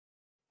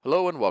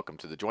Hello and welcome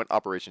to the Joint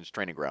Operations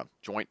Training Ground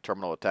Joint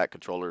Terminal Attack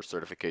Controller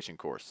Certification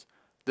course.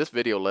 This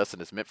video lesson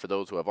is meant for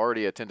those who have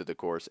already attended the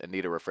course and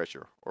need a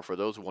refresher, or for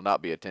those who will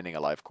not be attending a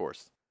live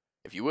course.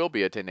 If you will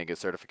be attending a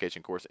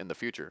certification course in the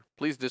future,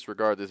 please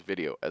disregard this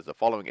video as the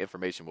following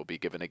information will be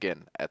given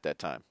again at that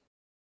time.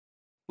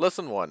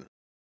 Lesson 1.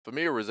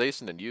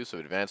 Familiarization and use of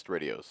advanced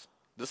radios.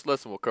 This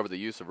lesson will cover the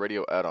use of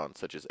radio add-ons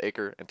such as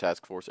Acre and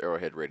Task Force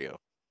Arrowhead Radio.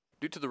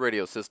 Due to the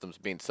radio systems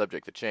being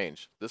subject to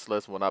change, this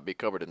lesson will not be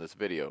covered in this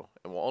video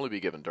and will only be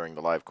given during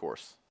the live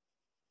course.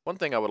 One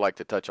thing I would like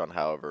to touch on,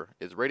 however,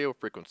 is radio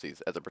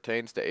frequencies as it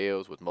pertains to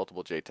AOs with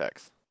multiple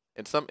JTACs.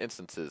 In some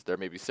instances, there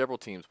may be several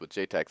teams with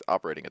JTACs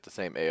operating at the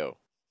same AO.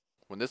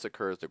 When this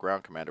occurs, the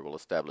ground commander will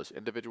establish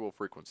individual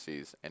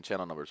frequencies and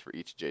channel numbers for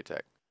each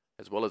JTAC,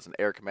 as well as an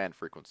air command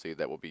frequency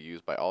that will be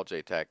used by all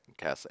JTAC and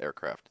CAS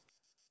aircraft.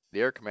 The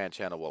air command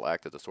channel will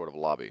act as a sort of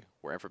lobby,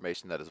 where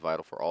information that is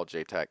vital for all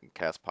JTAC and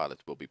CAS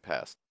pilots will be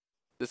passed.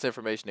 This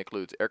information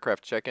includes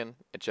aircraft check-in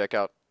and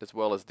check-out, as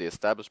well as the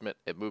establishment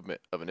and movement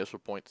of initial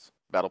points,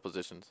 battle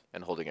positions,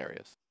 and holding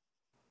areas.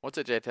 Once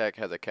a JTAC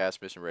has a CAS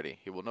mission ready,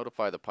 he will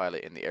notify the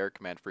pilot in the air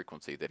command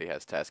frequency that he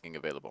has tasking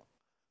available.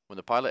 When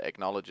the pilot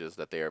acknowledges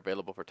that they are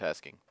available for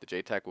tasking, the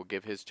JTAC will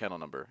give his channel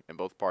number and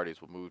both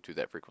parties will move to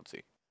that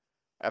frequency.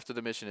 After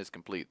the mission is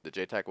complete, the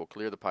JTAC will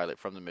clear the pilot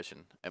from the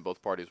mission, and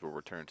both parties will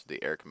return to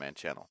the air command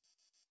channel.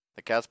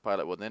 The CAS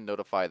pilot will then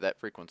notify that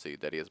frequency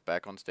that he is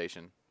back on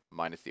station,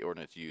 minus the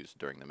ordnance used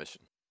during the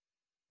mission.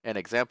 An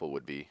example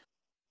would be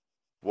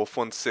Wolf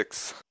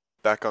 1-6,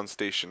 back on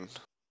station,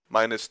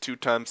 minus 2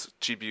 times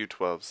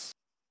GBU-12s.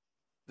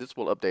 This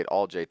will update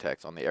all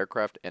JTACs on the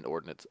aircraft and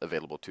ordnance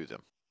available to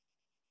them.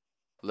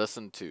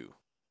 Lesson 2.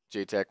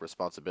 JTAC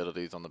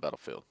responsibilities on the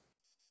battlefield.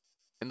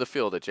 In the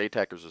field, a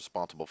JTAC is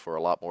responsible for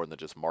a lot more than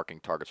just marking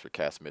targets for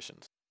CAS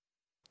missions.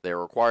 They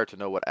are required to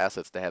know what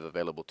assets they have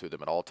available to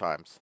them at all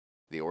times,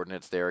 the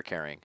ordnance they are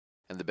carrying,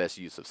 and the best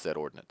use of said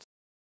ordnance.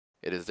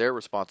 It is their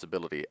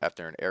responsibility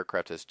after an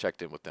aircraft has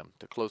checked in with them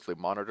to closely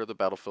monitor the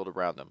battlefield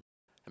around them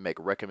and make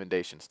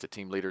recommendations to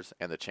team leaders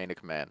and the chain of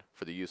command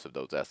for the use of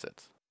those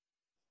assets.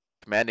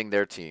 Commanding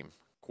their team,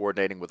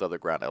 coordinating with other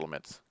ground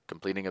elements,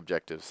 completing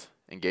objectives,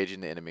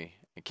 engaging the enemy,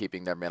 and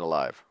keeping their men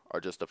alive are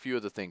just a few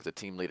of the things a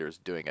team leader is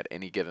doing at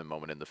any given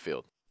moment in the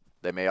field.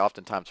 They may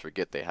oftentimes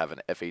forget they have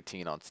an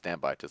F-18 on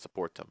standby to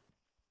support them.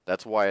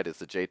 That's why it is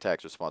the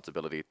JTAC's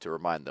responsibility to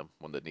remind them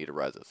when the need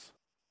arises.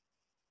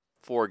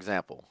 For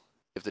example,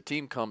 if the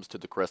team comes to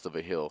the crest of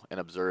a hill and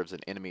observes an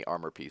enemy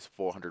armor piece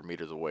 400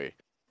 meters away,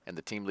 and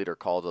the team leader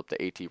calls up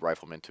the AT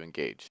riflemen to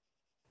engage,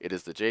 it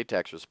is the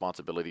JTAC's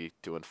responsibility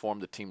to inform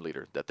the team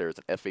leader that there is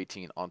an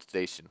F-18 on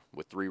station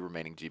with 3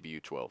 remaining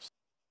GBU-12s.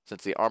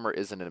 Since the armor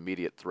isn't an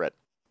immediate threat,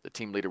 the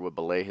team leader would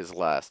belay his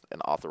last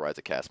and authorize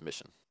a CAS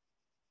mission.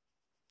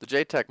 The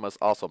JTAC must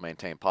also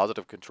maintain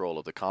positive control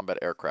of the combat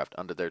aircraft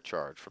under their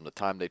charge from the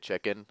time they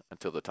check in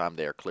until the time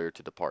they are cleared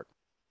to depart.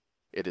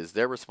 It is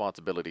their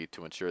responsibility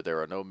to ensure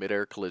there are no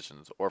mid-air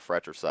collisions or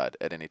fratricide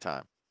at any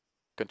time.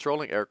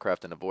 Controlling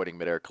aircraft and avoiding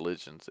mid-air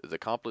collisions is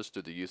accomplished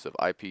through the use of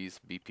IPs,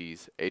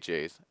 BPs,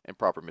 HAs, and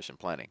proper mission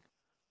planning.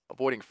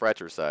 Avoiding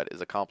fratricide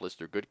is accomplished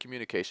through good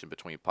communication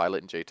between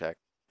pilot and JTAC,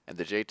 and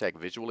the JTAC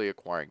visually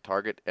acquiring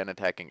target and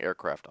attacking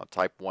aircraft on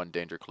Type 1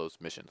 danger close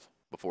missions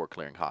before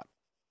clearing hot.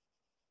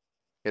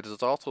 It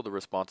is also the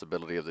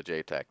responsibility of the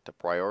JTAC to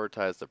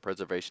prioritize the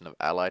preservation of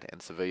Allied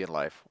and civilian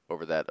life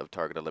over that of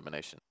target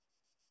elimination.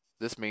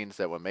 This means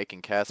that when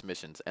making CAS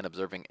missions and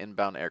observing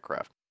inbound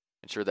aircraft,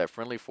 ensure that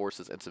friendly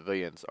forces and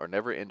civilians are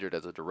never injured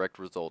as a direct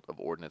result of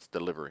ordnance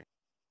delivery.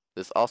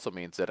 This also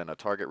means that in a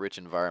target-rich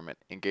environment,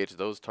 engage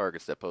those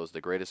targets that pose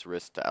the greatest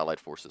risk to Allied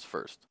forces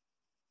first.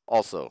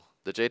 Also,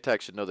 the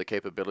JTAC should know the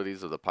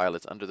capabilities of the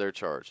pilots under their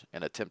charge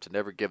and attempt to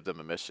never give them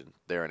a mission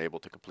they are unable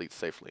to complete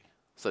safely,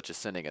 such as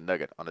sending a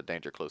nugget on a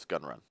danger-close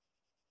gun run.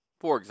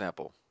 For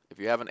example, if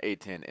you have an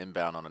A-10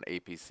 inbound on an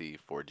APC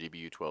for a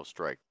GBU-12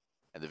 strike,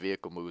 and the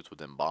vehicle moves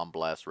within bomb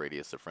blast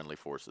radius of friendly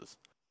forces,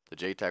 the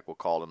JTAC will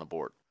call an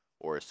abort,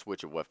 or a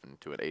switch a weapon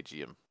to an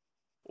AGM,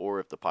 or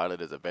if the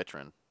pilot is a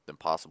veteran, then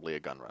possibly a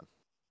gun run.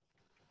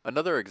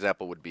 Another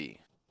example would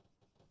be,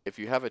 if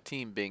you have a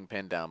team being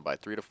pinned down by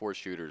 3 to 4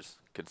 shooters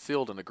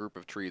concealed in a group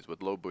of trees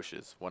with low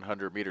bushes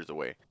 100 meters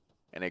away,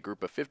 and a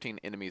group of 15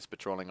 enemies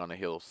patrolling on a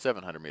hill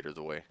 700 meters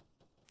away,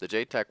 the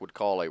JTAC would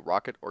call a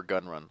rocket or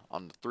gun run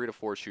on the 3 to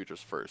 4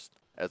 shooters first,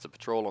 as the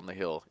patrol on the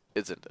hill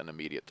isn't an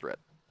immediate threat.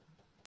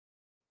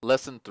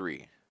 Lesson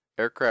 3.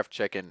 Aircraft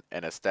check-in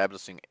and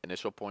establishing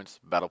initial points,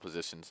 battle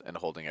positions, and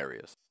holding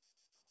areas.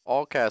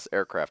 All CAS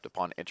aircraft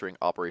upon entering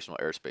operational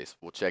airspace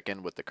will check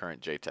in with the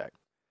current JTAC.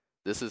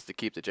 This is to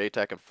keep the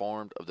JTAC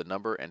informed of the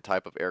number and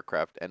type of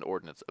aircraft and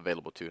ordnance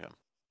available to him.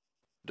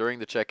 During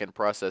the check-in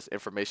process,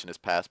 information is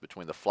passed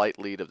between the flight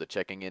lead of the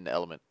checking in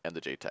element and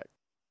the JTAC.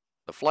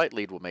 The flight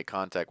lead will make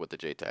contact with the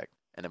JTAC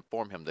and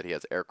inform him that he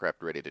has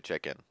aircraft ready to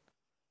check in.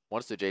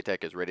 Once the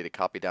JTAC is ready to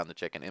copy down the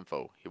check-in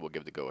info, he will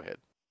give the go-ahead.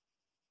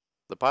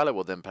 The pilot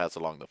will then pass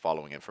along the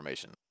following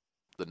information: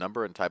 the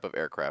number and type of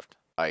aircraft,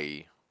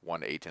 i.e.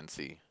 one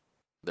A-10C,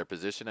 their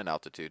position and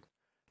altitude,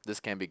 This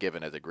can be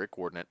given as a grid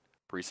coordinate,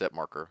 preset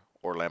marker,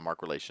 or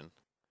landmark relation.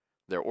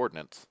 Their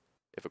ordnance,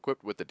 if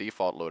equipped with the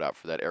default loadout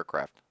for that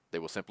aircraft, they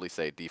will simply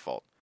say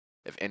default.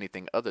 If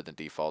anything other than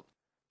default,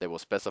 they will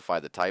specify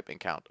the type and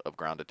count of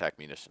ground attack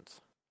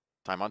munitions.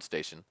 Time on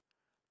station,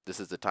 this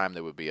is the time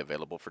they will be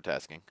available for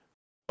tasking.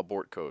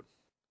 Abort code.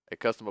 A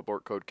custom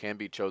abort code can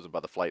be chosen by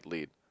the flight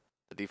lead.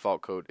 The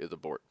default code is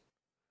abort.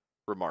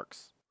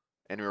 Remarks.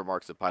 Any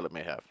remarks the pilot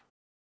may have.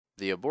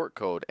 The abort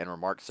code and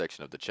remarks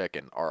section of the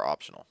check-in are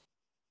optional.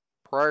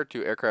 Prior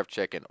to aircraft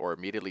check-in or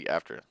immediately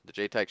after, the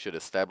JTAC should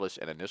establish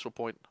an initial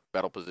point,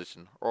 battle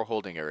position, or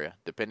holding area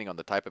depending on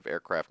the type of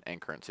aircraft and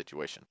current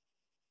situation.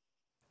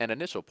 An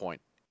initial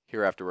point,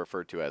 hereafter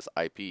referred to as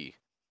IP,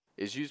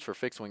 is used for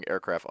fixed-wing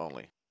aircraft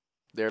only.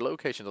 There are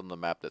locations on the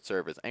map that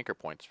serve as anchor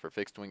points for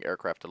fixed-wing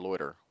aircraft to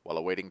loiter while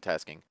awaiting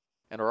tasking,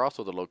 and are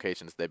also the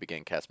locations they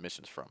begin CAS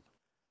missions from.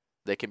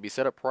 They can be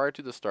set up prior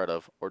to the start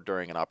of or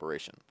during an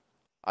operation.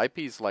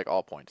 IPs, like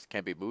all points,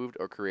 can be moved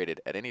or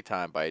created at any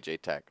time by a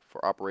JTAC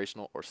for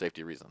operational or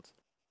safety reasons.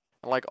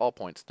 And like all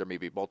points, there may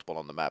be multiple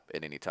on the map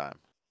at any time.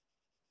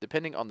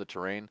 Depending on the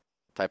terrain,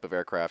 type of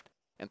aircraft,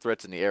 and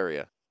threats in the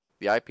area,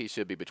 the IP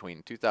should be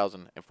between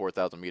 2,000 and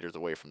 4,000 meters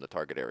away from the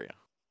target area.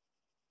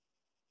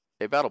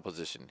 A battle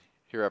position,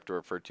 hereafter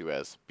referred to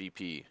as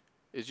BP,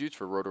 is used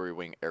for rotary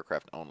wing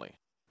aircraft only.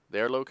 They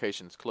are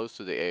locations close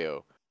to the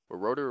AO where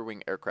rotary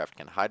wing aircraft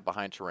can hide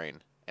behind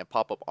terrain and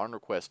pop up on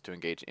request to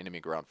engage enemy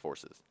ground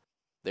forces.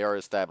 They are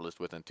established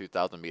within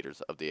 2,000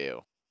 meters of the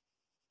AO.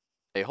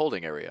 A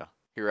holding area,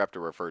 hereafter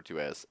referred to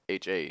as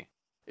HA,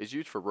 is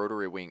used for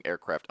rotary wing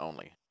aircraft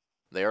only.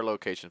 They are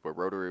locations where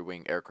rotary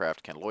wing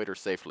aircraft can loiter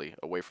safely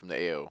away from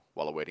the AO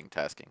while awaiting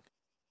tasking.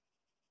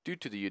 Due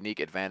to the unique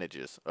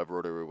advantages of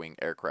rotary wing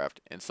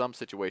aircraft, in some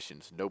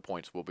situations no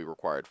points will be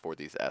required for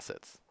these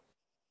assets.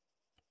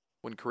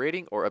 When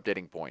creating or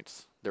updating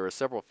points, there are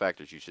several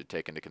factors you should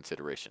take into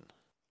consideration,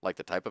 like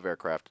the type of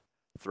aircraft,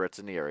 threats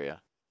in the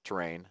area,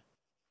 terrain,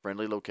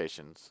 friendly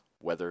locations,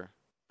 weather,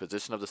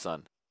 position of the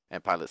sun,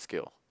 and pilot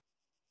skill.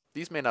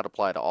 These may not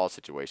apply to all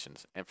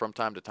situations, and from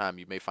time to time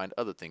you may find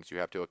other things you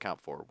have to account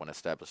for when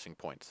establishing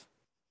points.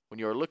 When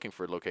you are looking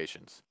for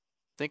locations,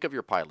 think of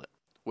your pilot.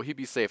 Will he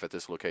be safe at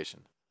this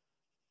location?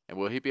 And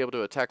will he be able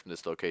to attack from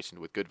this location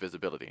with good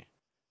visibility?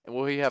 And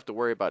will he have to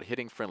worry about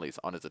hitting friendlies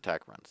on his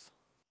attack runs?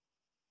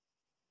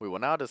 We will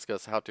now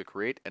discuss how to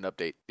create and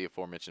update the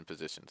aforementioned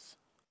positions.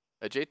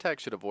 A JTAC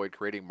should avoid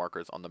creating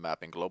markers on the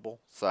map in global,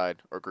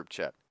 side, or group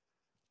chat.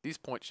 These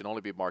points should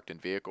only be marked in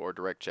vehicle or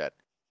direct chat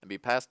and be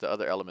passed to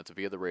other elements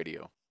via the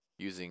radio,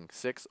 using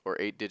 6 or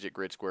 8-digit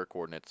grid square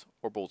coordinates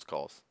or Bulls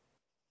calls.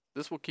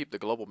 This will keep the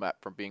global map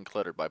from being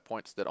cluttered by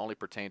points that only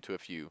pertain to a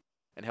few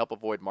and help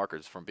avoid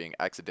markers from being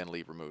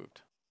accidentally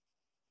removed.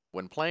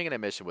 When playing in a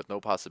mission with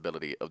no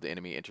possibility of the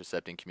enemy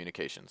intercepting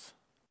communications,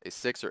 a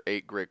 6 or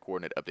 8 grid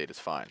coordinate update is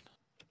fine.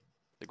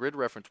 The grid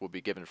reference will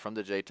be given from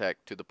the JTAC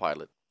to the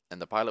pilot,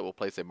 and the pilot will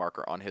place a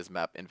marker on his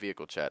map in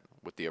vehicle chat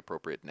with the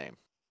appropriate name.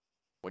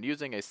 When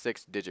using a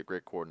 6-digit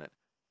grid coordinate,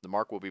 the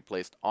mark will be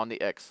placed on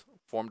the X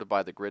formed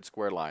by the grid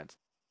square lines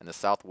in the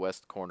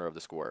southwest corner of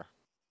the square.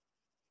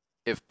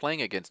 If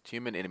playing against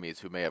human enemies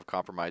who may have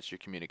compromised your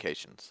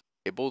communications,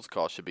 a Bulls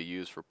call should be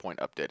used for point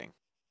updating,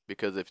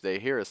 because if they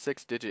hear a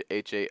 6-digit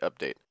HA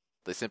update,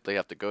 they simply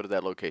have to go to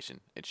that location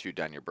and shoot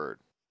down your bird.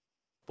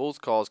 Bulls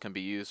calls can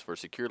be used for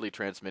securely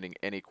transmitting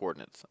any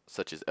coordinates,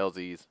 such as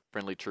LZs,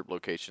 friendly troop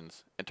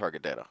locations, and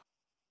target data.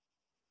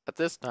 At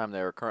this time,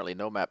 there are currently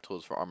no map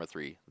tools for Arma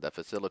 3 that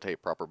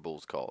facilitate proper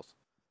Bulls calls.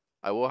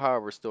 I will,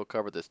 however, still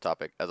cover this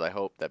topic as I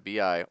hope that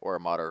BI or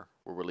Armada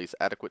will release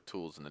adequate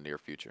tools in the near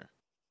future.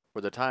 For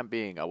the time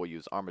being, I will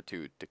use Arma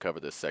 2 to cover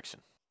this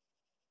section.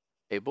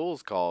 A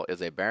Bulls call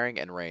is a bearing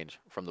and range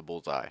from the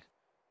bullseye.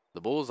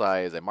 The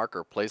bullseye is a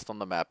marker placed on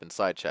the map in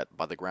side chat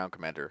by the ground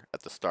commander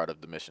at the start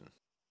of the mission.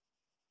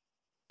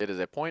 It is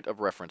a point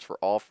of reference for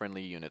all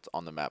friendly units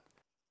on the map.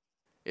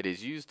 It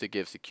is used to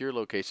give secure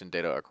location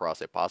data across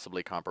a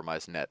possibly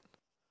compromised net.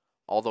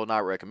 Although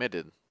not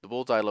recommended, the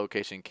bullseye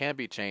location can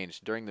be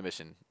changed during the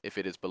mission if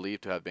it is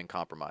believed to have been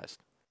compromised.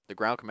 The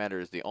ground commander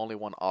is the only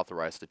one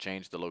authorized to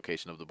change the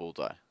location of the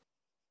bullseye.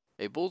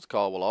 A Bulls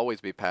call will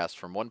always be passed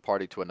from one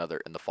party to another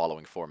in the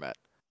following format: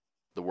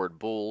 the word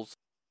Bulls,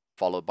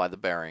 followed by the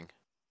bearing,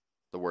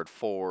 the word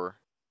for,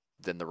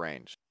 then the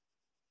range.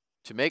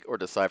 To make or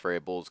decipher a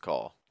Bulls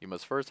call, you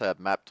must first have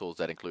map tools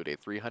that include a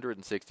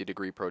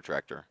 360-degree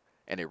protractor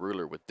and a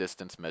ruler with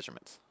distance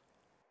measurements.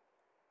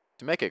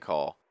 To make a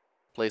call,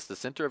 place the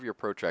center of your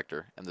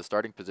protractor and the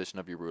starting position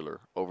of your ruler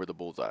over the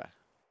bullseye.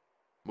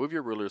 Move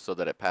your ruler so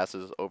that it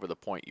passes over the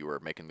point you are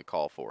making the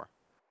call for.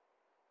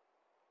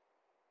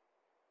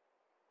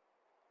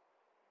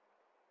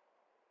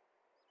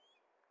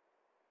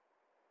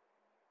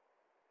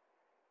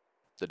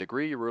 The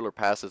degree your ruler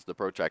passes the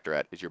protractor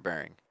at is your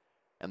bearing,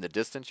 and the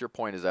distance your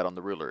point is at on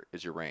the ruler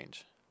is your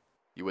range.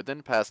 You would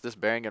then pass this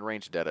bearing and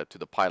range data to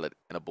the pilot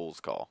in a Bulls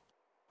call.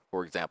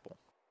 For example,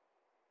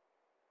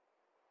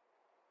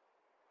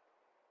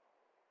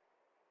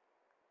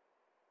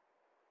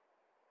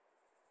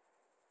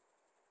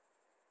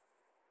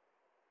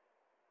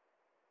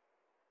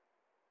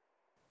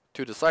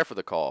 To decipher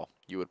the call,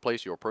 you would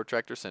place your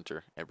protractor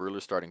center and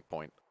ruler starting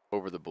point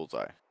over the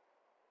bullseye.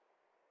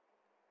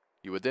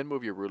 You would then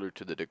move your ruler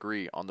to the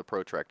degree on the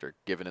protractor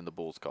given in the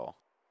bull's call.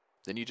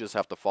 Then you just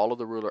have to follow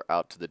the ruler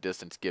out to the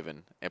distance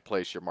given and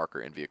place your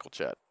marker in vehicle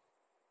chat.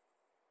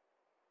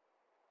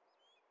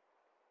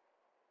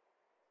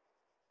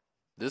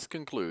 This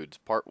concludes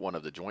Part 1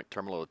 of the Joint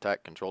Terminal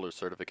Attack Controller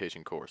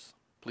Certification course.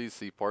 Please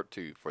see Part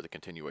 2 for the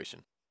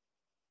continuation.